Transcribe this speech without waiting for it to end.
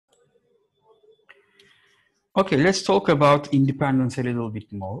Okay, let's talk about independence a little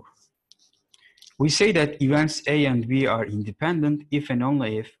bit more. We say that events A and B are independent if and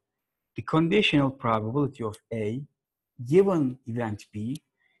only if the conditional probability of A given event B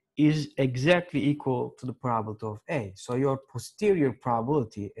is exactly equal to the probability of A. So your posterior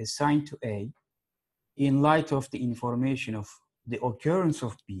probability assigned to A in light of the information of the occurrence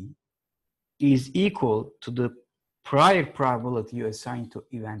of B is equal to the prior probability you assigned to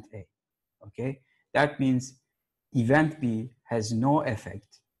event A. Okay, that means event B has no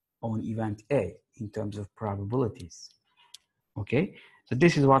effect on event A in terms of probabilities. Okay, so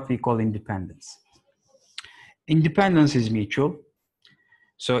this is what we call independence. Independence is mutual.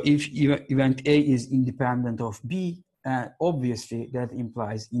 So if event A is independent of B, obviously that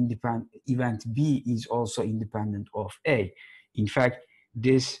implies event B is also independent of A. In fact,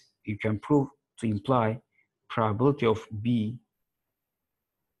 this you can prove to imply probability of B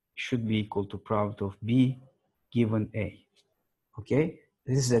should be equal to probability of B given A. Okay,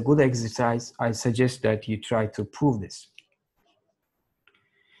 this is a good exercise. I suggest that you try to prove this.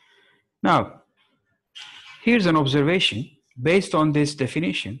 Now, here's an observation based on this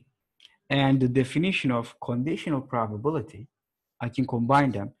definition and the definition of conditional probability. I can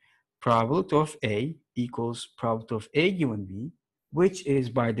combine them. Probability of A equals probability of A given B, which is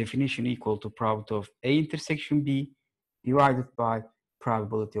by definition equal to probability of A intersection B divided by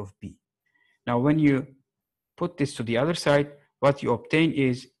probability of B. Now, when you put this to the other side, what you obtain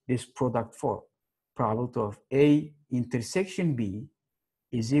is this product form. Probability of A intersection B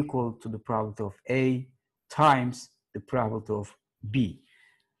is equal to the probability of A times the probability of B.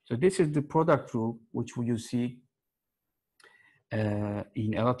 So this is the product rule, which you see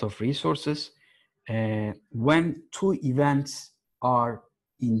in a lot of resources. When two events are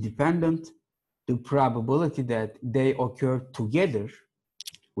independent, the probability that they occur together,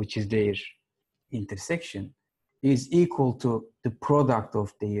 which is their intersection, is equal to the product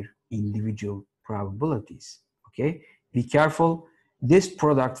of their individual probabilities. Okay, be careful. This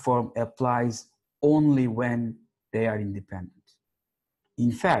product form applies only when they are independent.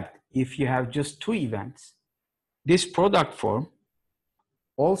 In fact, if you have just two events, this product form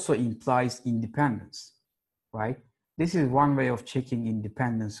also implies independence, right? This is one way of checking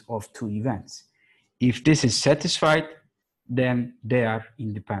independence of two events. If this is satisfied, then they are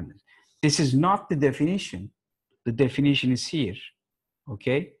independent. This is not the definition. The definition is here,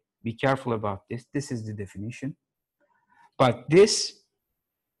 okay? Be careful about this. This is the definition. But this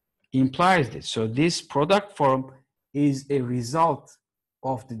implies this. So this product form is a result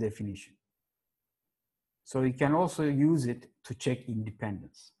of the definition. So you can also use it to check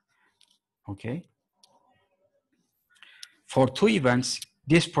independence, okay? For two events,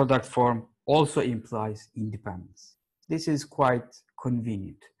 this product form also implies independence. This is quite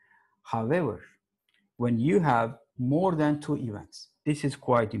convenient. However, when you have more than two events, this is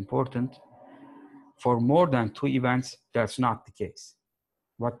quite important. For more than two events, that's not the case.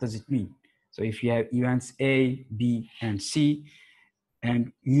 What does it mean? So if you have events A, B, and C,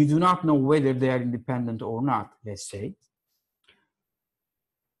 and you do not know whether they are independent or not, let's say,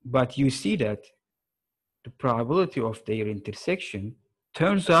 but you see that the probability of their intersection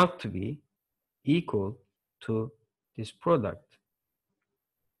turns out to be equal to this product.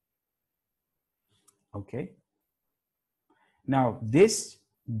 Okay. Now, this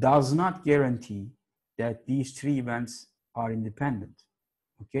does not guarantee that these three events are independent.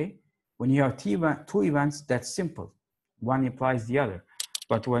 Okay. When you have two events, that's simple. One implies the other.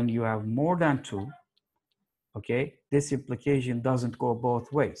 But when you have more than two, okay, this implication doesn't go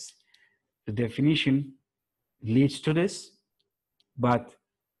both ways. The definition leads to this, but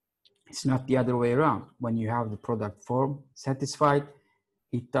it's not the other way around. When you have the product form satisfied,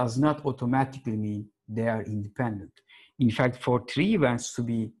 it does not automatically mean they are independent. In fact, for three events to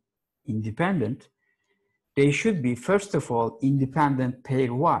be independent, they should be, first of all, independent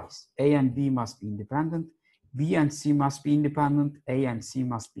pairwise. A and B must be independent, B and C must be independent, A and C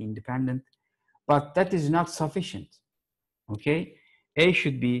must be independent, but that is not sufficient, okay? A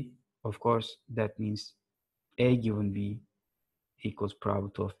should be, of course, that means A given B equals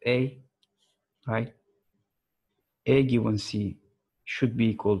probability of A, right? A given C should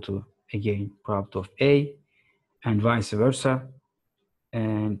be equal to, again, probability of A, and vice versa.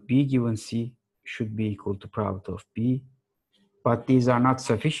 And B given C should be equal to probability of B. But these are not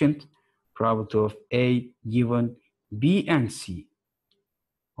sufficient. Probability of A given B and C,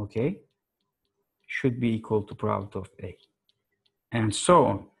 okay, should be equal to probability of A. And so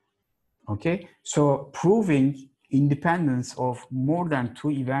on, okay? So proving independence of more than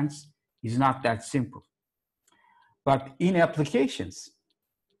two events is not that simple. But in applications,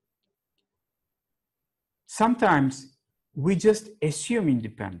 sometimes we just assume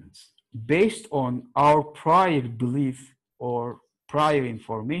independence based on our prior belief or prior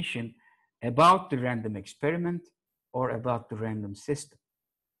information about the random experiment or about the random system.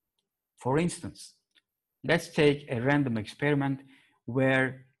 For instance, let's take a random experiment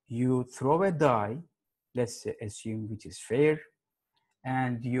where you throw a die, let's assume which is fair,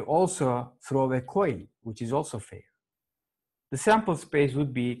 and you also throw a coin, which is also fair. The sample space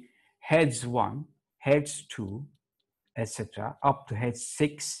would be heads 1, heads 2, etc., up to heads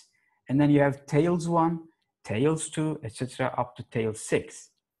 6, and then you have tails 1, tails 2, etc., up to tails 6.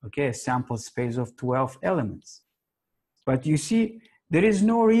 Okay, a sample space of 12 elements. But you see, there is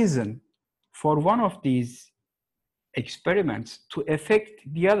no reason for one of these experiments to affect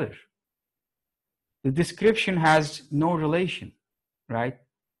the other. The description has no relation, right?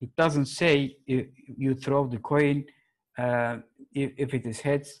 It doesn't say if you throw the coin, if it is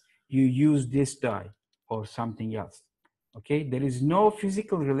heads, you use this die or something else. Okay, there is no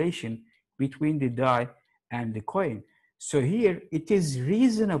physical relation between the die and the coin. So here it is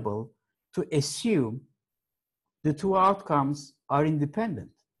reasonable to assume the two outcomes are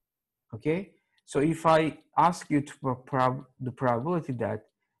independent. Okay, so if I ask you to the probability that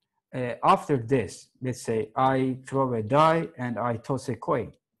after this, let's say I throw a die and I toss a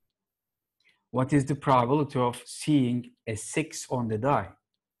coin, what is the probability of seeing a 6 on the die?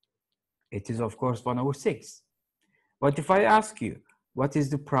 It is, of course, 1/6. But if I ask you, what is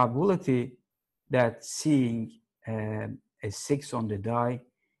the probability that seeing a 6 on the die,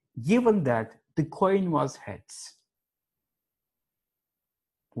 given that the coin was heads?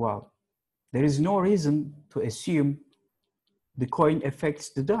 Well, there is no reason to assume the coin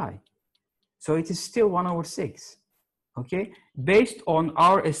affects the die. So it is still 1/6, okay? Based on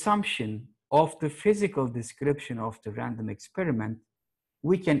our assumption of the physical description of the random experiment,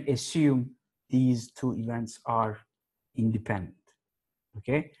 we can assume these two events are independent,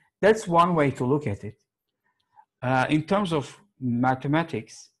 okay? That's one way to look at it. In terms of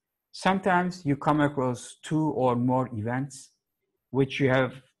mathematics, sometimes you come across two or more events which you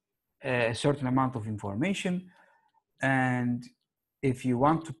have a certain amount of information, and if you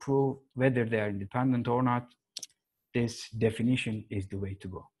want to prove whether they are independent or not, this definition is the way to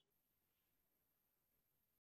go.